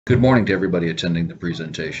Good morning to everybody attending the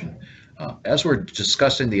presentation. As we're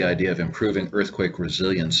discussing the idea of improving earthquake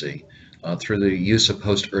resiliency through the use of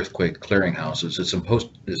post-earthquake clearinghouses, it's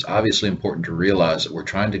obviously important to realize that we're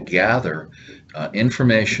trying to gather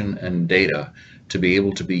information and data to be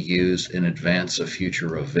able to be used in advance of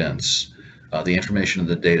future events. The information and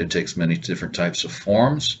the data takes many different types of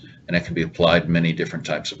forms, and it can be applied many different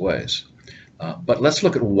types of ways. But let's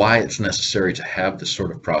look at why it's necessary to have this sort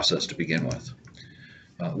of process to begin with.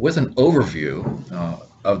 With an overview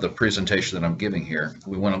of the presentation that I'm giving here,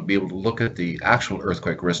 we want to be able to look at the actual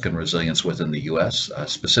earthquake risk and resilience within the U.S.,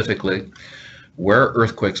 specifically where are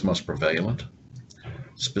earthquakes most prevalent,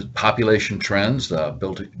 population trends,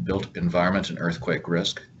 built environment and earthquake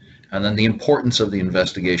risk, and then the importance of the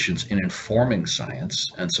investigations in informing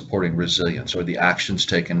science and supporting resilience, or the actions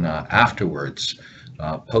taken afterwards,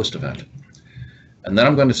 post-event. And then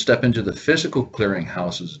I'm going to step into the physical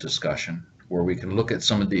clearinghouses discussion, where we can look at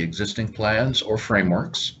some of the existing plans or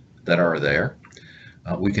frameworks that are there.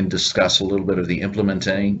 We can discuss a little bit of the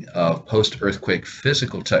implementing of post-earthquake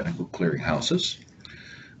physical technical clearinghouses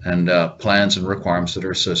and plans and requirements that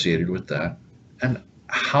are associated with that, and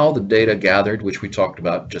how the data gathered, which we talked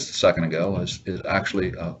about just a second ago, is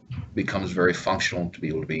actually becomes very functional to be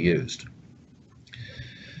able to be used.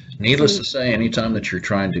 Needless to say, anytime that you're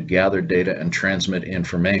trying to gather data and transmit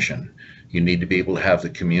information, you need to be able to have the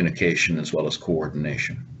communication as well as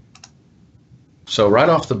coordination. So right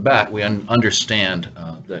off the bat, we understand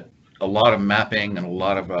that a lot of mapping and a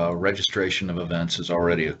lot of registration of events has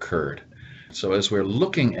already occurred. So as we're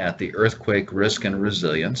looking at the earthquake risk and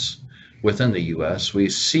resilience within the U.S., we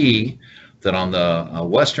see that on the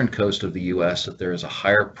western coast of the U.S. that there is a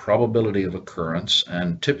higher probability of occurrence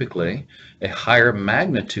and typically a higher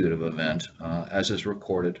magnitude of event as is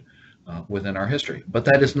recorded within our history. But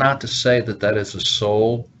that is not to say that that is the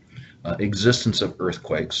sole existence of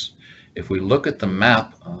earthquakes. If we look at the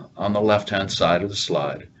map on the left-hand side of the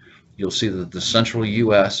slide, you'll see that the central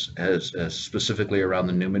U.S., has specifically around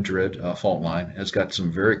the New Madrid fault line, has got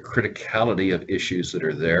some very criticality of issues that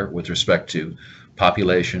are there with respect to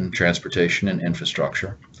population, transportation, and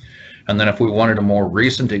infrastructure. And then if we wanted a more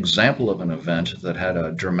recent example of an event that had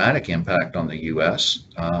a dramatic impact on the U.S.,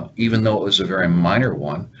 even though it was a very minor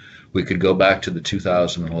one, we could go back to the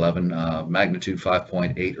 2011 magnitude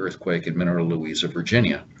 5.8 earthquake in Mineral Louisa,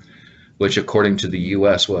 Virginia, which according to the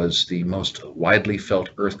U.S. was the most widely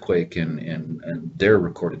felt earthquake in their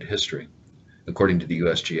recorded history, according to the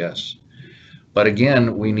USGS. But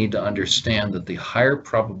again, we need to understand that the higher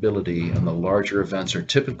probability and the larger events are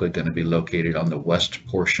typically going to be located on the west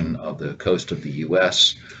portion of the coast of the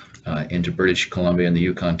U.S., into British Columbia and the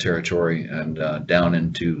Yukon Territory, and down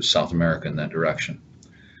into South America in that direction.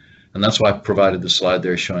 And that's why I provided the slide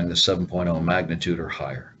there showing the 7.0 magnitude or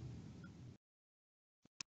higher.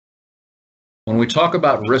 When we talk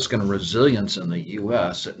about risk and resilience in the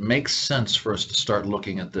U.S., it makes sense for us to start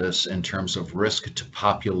looking at this in terms of risk to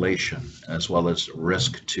population as well as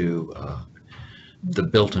risk to the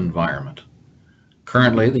built environment.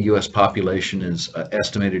 Currently, the U.S. population is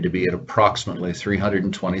estimated to be at approximately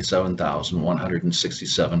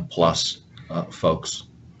 327,167 plus folks.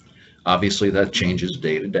 Obviously, that changes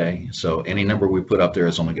day to day, so any number we put up there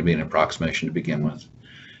is only going to be an approximation to begin with.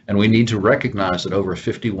 And we need to recognize that over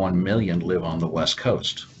 51 million live on the West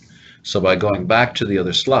Coast. So by going back to the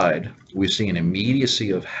other slide, we see an immediacy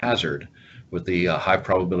of hazard with the high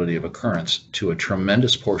probability of occurrence to a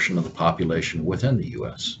tremendous portion of the population within the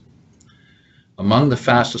U.S. Among the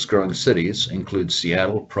fastest growing cities include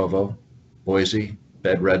Seattle, Provo, Boise,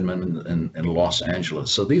 Redmond, and Los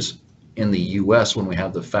Angeles. So these in the U.S., when we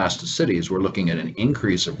have the fastest cities, we're looking at an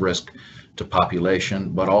increase of risk to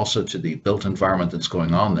population, but also to the built environment that's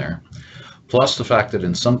going on there. Plus the fact that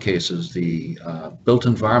in some cases the built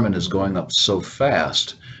environment is going up so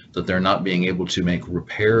fast that they're not being able to make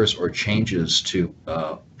repairs or changes to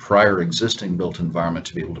prior existing built environment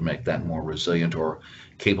to be able to make that more resilient or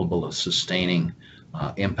capable of sustaining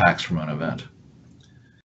impacts from an event.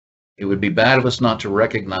 It would be bad of us not to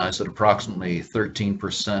recognize that approximately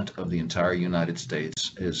 13% of the entire United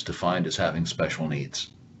States is defined as having special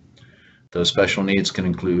needs. Those special needs can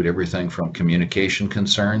include everything from communication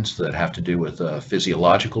concerns that have to do with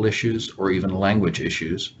physiological issues or even language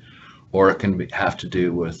issues, or it can have to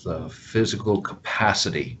do with physical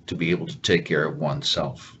capacity to be able to take care of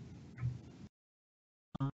oneself.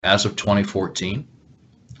 As of 2014,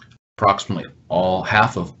 approximately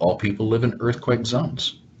half of all people live in earthquake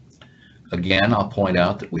zones. Again, I'll point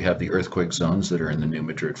out that we have the earthquake zones that are in the New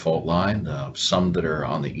Madrid fault line, some that are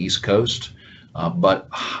on the East Coast, but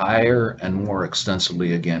higher and more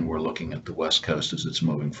extensively, again, we're looking at the West Coast as it's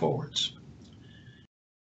moving forwards.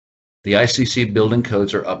 The ICC building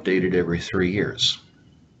codes are updated every 3 years,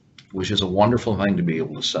 which is a wonderful thing to be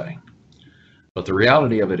able to say. But the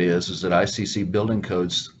reality of it is that ICC building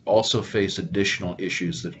codes also face additional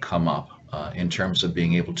issues that come up in terms of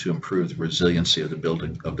being able to improve the resiliency of the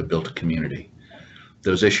built community.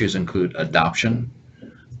 Those issues include adoption,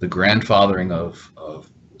 the grandfathering of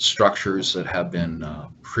structures that have been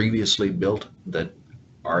previously built that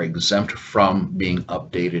are exempt from being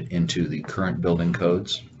updated into the current building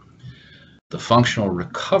codes. The functional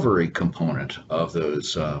recovery component of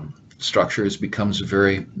those structures becomes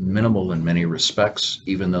very minimal in many respects,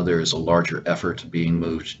 even though there is a larger effort being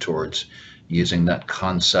moved towards using that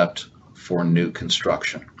concept for new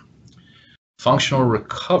construction. Functional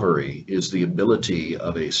recovery is the ability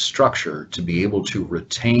of a structure to be able to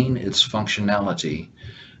retain its functionality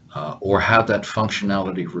or have that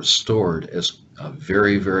functionality restored as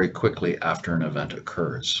very, very quickly after an event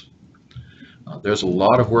occurs. There's a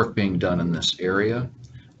lot of work being done in this area.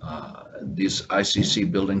 These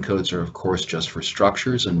ICC building codes are, of course, just for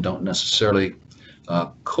structures and don't necessarily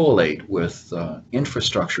collate with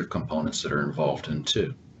infrastructure components that are involved in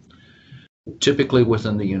too. Typically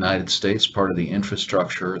within the United States, part of the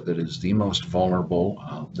infrastructure that is the most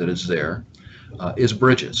vulnerable that is there is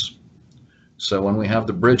bridges. So when we have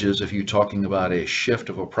the bridges, if you're talking about a shift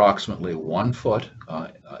of approximately 1 foot,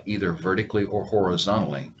 either vertically or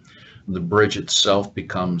horizontally, the bridge itself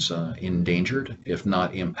becomes endangered, if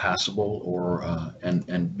not impassable, or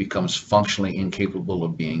and becomes functionally incapable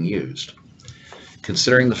of being used.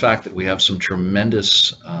 Considering the fact that we have some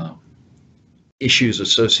tremendous issues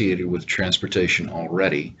associated with transportation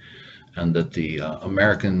already, and that the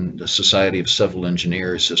American Society of Civil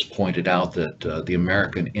Engineers has pointed out that the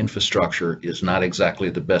American infrastructure is not exactly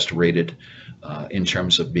the best rated in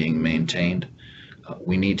terms of being maintained,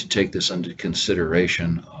 we need to take this into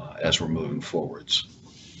consideration as we're moving forwards.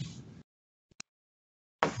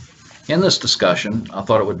 In this discussion, I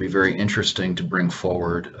thought it would be very interesting to bring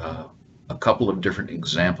forward a couple of different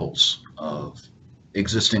examples of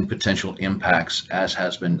existing potential impacts as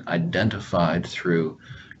has been identified through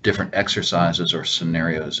different exercises or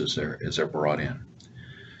scenarios as they're brought in.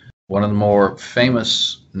 One of the more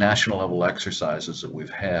famous national level exercises that we've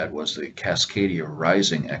had was the Cascadia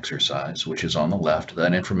Rising exercise, which is on the left.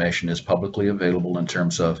 That information is publicly available in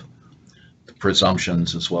terms of the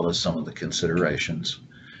presumptions as well as some of the considerations.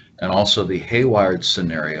 And also the Hayward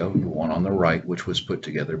scenario, the one on the right, which was put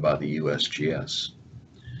together by the USGS.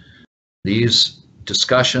 These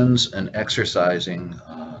discussions and exercise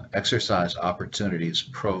opportunities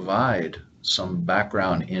provide some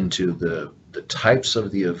background into the types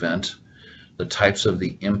of the event, the types of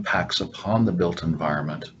the impacts upon the built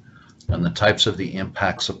environment, and the types of the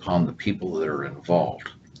impacts upon the people that are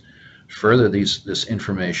involved. Further, this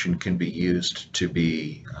information can be used to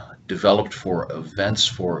be developed for events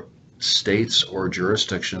for states or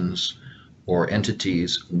jurisdictions or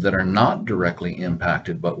entities that are not directly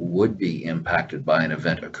impacted but would be impacted by an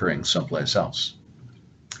event occurring someplace else.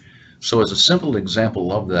 So as a simple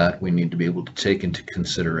example of that, we need to be able to take into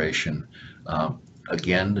consideration,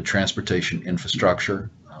 again, the transportation infrastructure,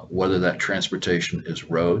 whether that transportation is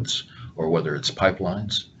roads or whether it's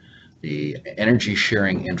pipelines, the energy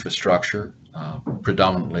sharing infrastructure,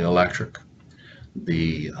 predominantly electric,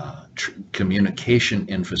 the communication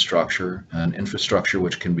infrastructure, an infrastructure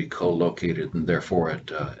which can be co-located and therefore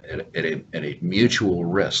at a mutual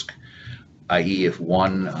risk, i.e. if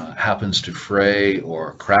one happens to fray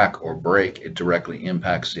or crack or break, it directly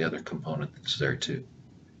impacts the other component that's there too.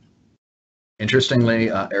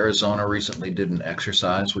 Interestingly, Arizona recently did an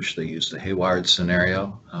exercise which they used the Hayward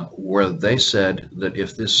scenario, where they said that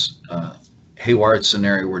if this Hayward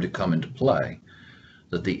scenario were to come into play,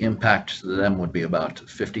 that the impact to them would be about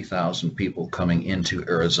 50,000 people coming into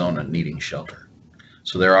Arizona needing shelter.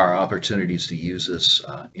 So there are opportunities to use this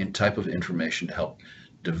type of information to help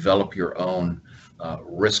develop your own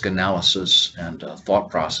risk analysis and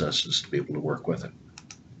thought processes to be able to work with it.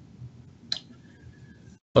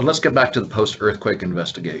 But let's get back to the post-earthquake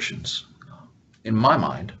investigations. In my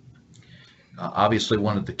mind, obviously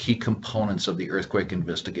one of the key components of the earthquake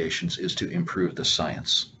investigations is to improve the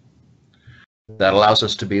science. That allows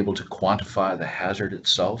us to be able to quantify the hazard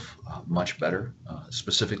itself much better,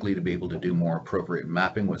 specifically to be able to do more appropriate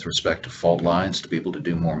mapping with respect to fault lines, to be able to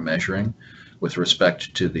do more measuring with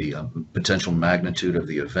respect to the potential magnitude of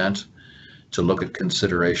the event, to look at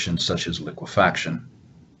considerations such as liquefaction.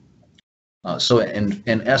 So in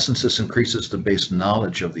essence, this increases the base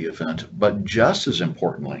knowledge of the event, but just as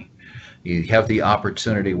importantly, you have the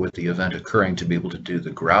opportunity with the event occurring to be able to do the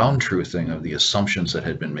ground truthing of the assumptions that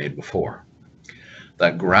had been made before.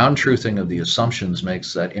 That ground truthing of the assumptions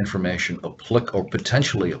makes that information or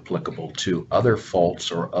potentially applicable to other faults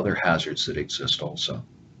or other hazards that exist also.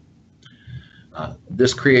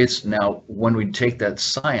 This creates, now when we take that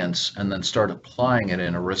science and then start applying it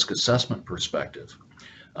in a risk assessment perspective,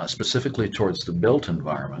 specifically towards the built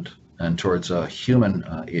environment and towards human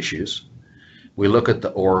issues, we look at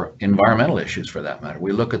or environmental issues for that matter,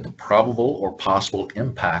 we look at the probable or possible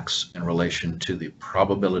impacts in relation to the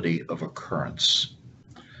probability of occurrence.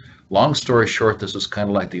 Long story short, this is kind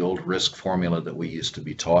of like the old risk formula that we used to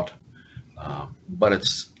be taught, but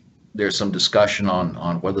there's some discussion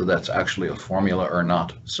on whether that's actually a formula or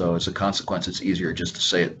not. So as a consequence, it's easier just to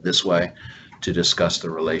say it this way to discuss the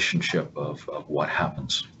relationship of what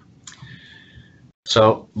happens.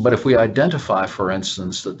 So, but if we identify, for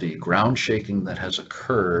instance, that the ground shaking that has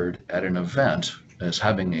occurred at an event is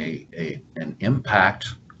having an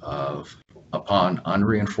impact upon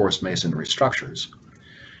unreinforced masonry structures,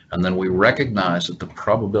 and then we recognize that the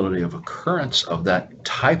probability of occurrence of that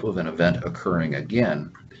type of an event occurring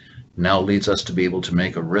again now leads us to be able to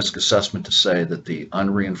make a risk assessment to say that the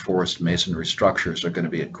unreinforced masonry structures are going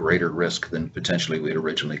to be at greater risk than potentially we had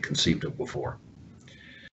originally conceived of before.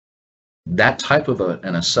 That type of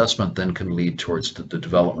an assessment then can lead towards the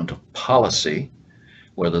development of policy,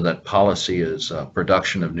 whether that policy is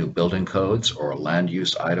production of new building codes or land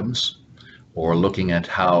use items, or looking at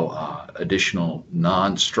how additional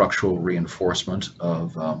non-structural reinforcement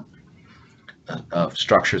of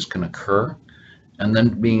structures can occur, and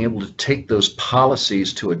then being able to take those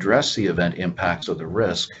policies to address the event impacts of the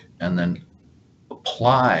risk and then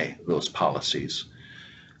apply those policies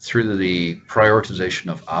through the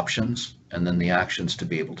prioritization of options and then the actions to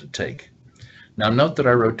be able to take. Now note that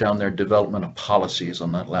I wrote down there development of policies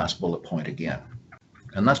on that last bullet point again.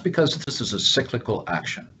 And that's because this is a cyclical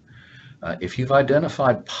action. If you've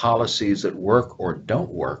identified policies that work or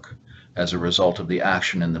don't work as a result of the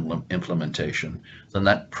action and the implementation, then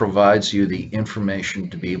that provides you the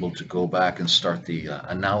information to be able to go back and start the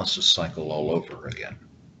analysis cycle all over again.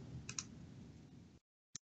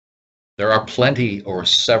 There are plenty or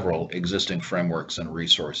several existing frameworks and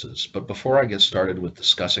resources, but before I get started with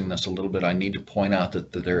discussing this a little bit, I need to point out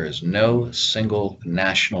that there is no single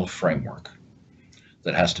national framework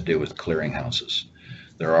that has to do with clearinghouses.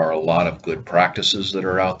 There are a lot of good practices that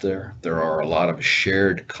are out there. There are a lot of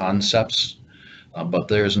shared concepts, but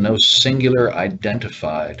there's no singular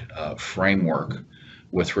identified framework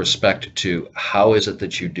with respect to how is it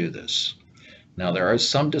that you do this. Now, there is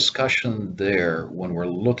some discussion there when we're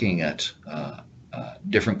looking at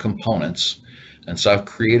different components, and so I've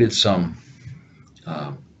created some,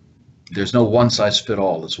 there's no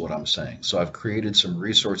one-size-fit-all is what I'm saying. So I've created some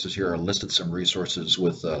resources here, or listed some resources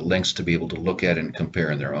with links to be able to look at and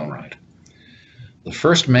compare in their own right. The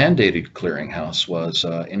first mandated clearinghouse was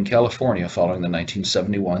in California following the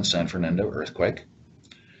 1971 San Fernando earthquake.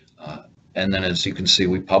 And then as you can see,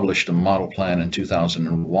 we published a model plan in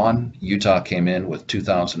 2001. Utah came in with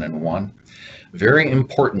 2001. Very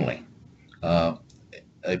importantly,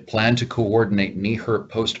 a plan to coordinate NEHRP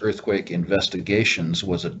post-earthquake investigations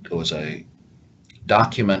was a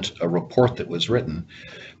document, a report that was written,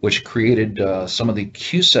 which created some of the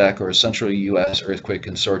CUSAC, or Central U.S. Earthquake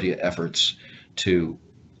Consortia efforts to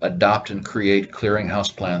adopt and create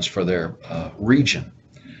clearinghouse plans for their region.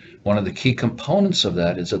 One of the key components of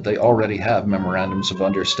that is that they already have memorandums of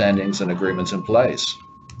understandings and agreements in place.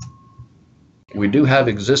 We do have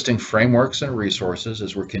existing frameworks and resources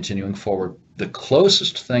as we're continuing forward. The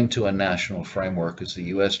closest thing to a national framework is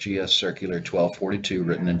the USGS Circular 1242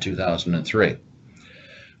 written in 2003,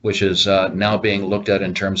 which is now being looked at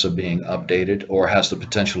in terms of being updated or has the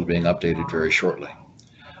potential of being updated very shortly.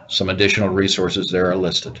 Some additional resources there are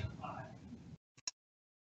listed.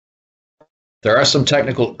 There are some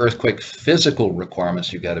technical earthquake physical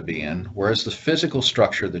requirements you've got to be in. Where's the physical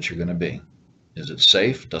structure that you're going to be? Is it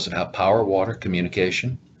safe? Does it have power, water,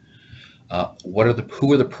 communication? Who are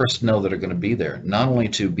the personnel that are going to be there? Not only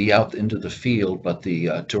to be out into the field, but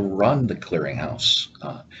to run the clearinghouse.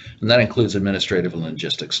 And that includes administrative and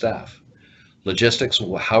logistic staff. Logistics,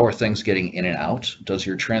 how are things getting in and out? Does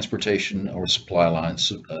your transportation or supply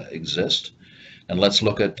lines exist? And let's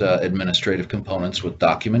look at administrative components with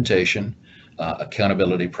documentation,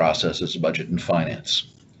 accountability processes, budget, and finance.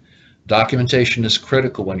 Documentation is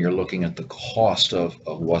critical when you're looking at the cost of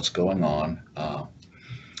what's going on,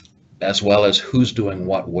 as well as who's doing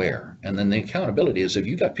what where. And then the accountability is if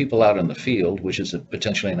you've got people out in the field, which is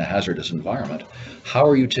potentially in a hazardous environment, how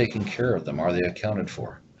are you taking care of them? Are they accounted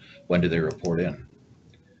for? When do they report in?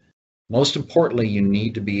 Most importantly, you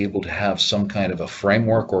need to be able to have some kind of a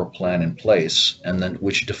framework or a plan in place, and then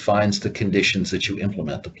which defines the conditions that you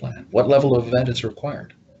implement the plan. What level of event is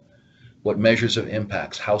required? What measures of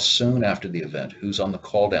impacts? How soon after the event? Who's on the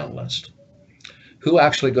call down list? Who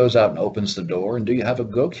actually goes out and opens the door? And do you have a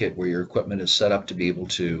go kit where your equipment is set up to be able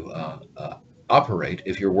to operate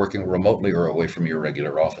if you're working remotely or away from your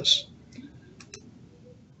regular office?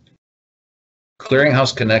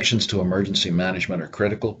 Clearinghouse connections to emergency management are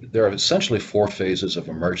critical. There are essentially 4 phases of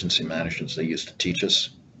emergency management they used to teach us.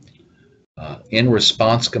 In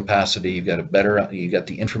response capacity, you got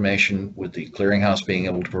the information with the clearinghouse being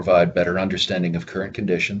able to provide better understanding of current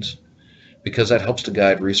conditions, because that helps to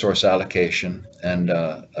guide resource allocation and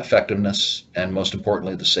effectiveness, and most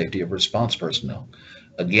importantly, the safety of response personnel.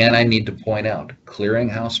 Again, I need to point out,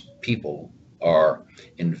 clearinghouse people are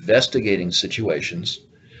investigating situations.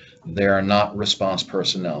 They are not response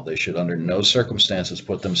personnel. They should under no circumstances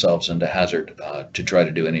put themselves into hazard to try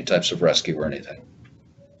to do any types of rescue or anything.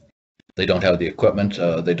 They don't have the equipment,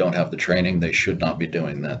 they don't have the training, they should not be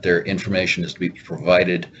doing that. Their information is to be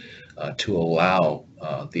provided to allow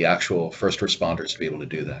the actual first responders to be able to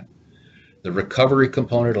do that. The recovery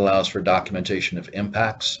component allows for documentation of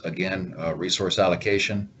impacts, again, resource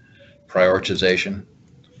allocation, prioritization,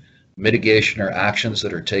 mitigation or actions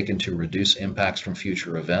that are taken to reduce impacts from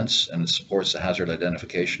future events, and it supports the hazard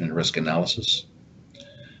identification and risk analysis.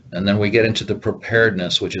 And then we get into the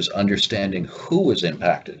preparedness, which is understanding who is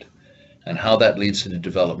impacted and how that leads to the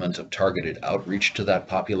development of targeted outreach to that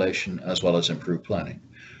population, as well as improved planning.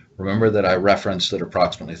 Remember that I referenced that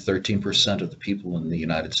approximately 13% of the people in the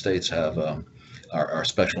United States have are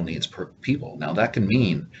special needs people. Now that can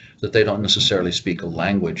mean that they don't necessarily speak a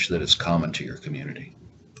language that is common to your community.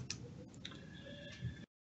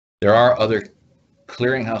 There are other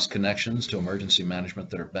clearinghouse connections to emergency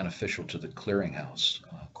management that are beneficial to the clearinghouse.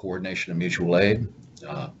 Coordination of mutual aid,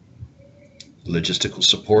 logistical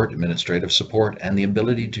support, administrative support, and the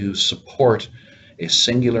ability to support a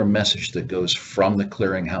singular message that goes from the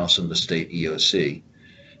clearinghouse and the state EOC.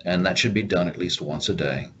 And that should be done at least once a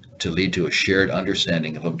day to lead to a shared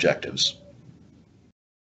understanding of objectives,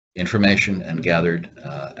 information and gathered,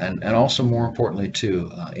 and also more importantly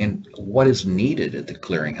too, in what is needed at the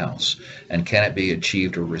clearinghouse, and can it be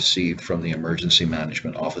achieved or received from the Emergency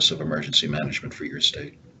Management Office of Emergency Management for your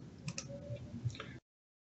state.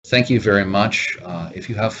 Thank you very much. If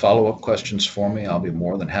you have follow-up questions for me, I'll be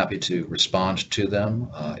more than happy to respond to them.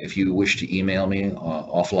 If you wish to email me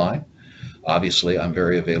offline, obviously I'm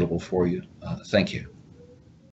very available for you. Thank you.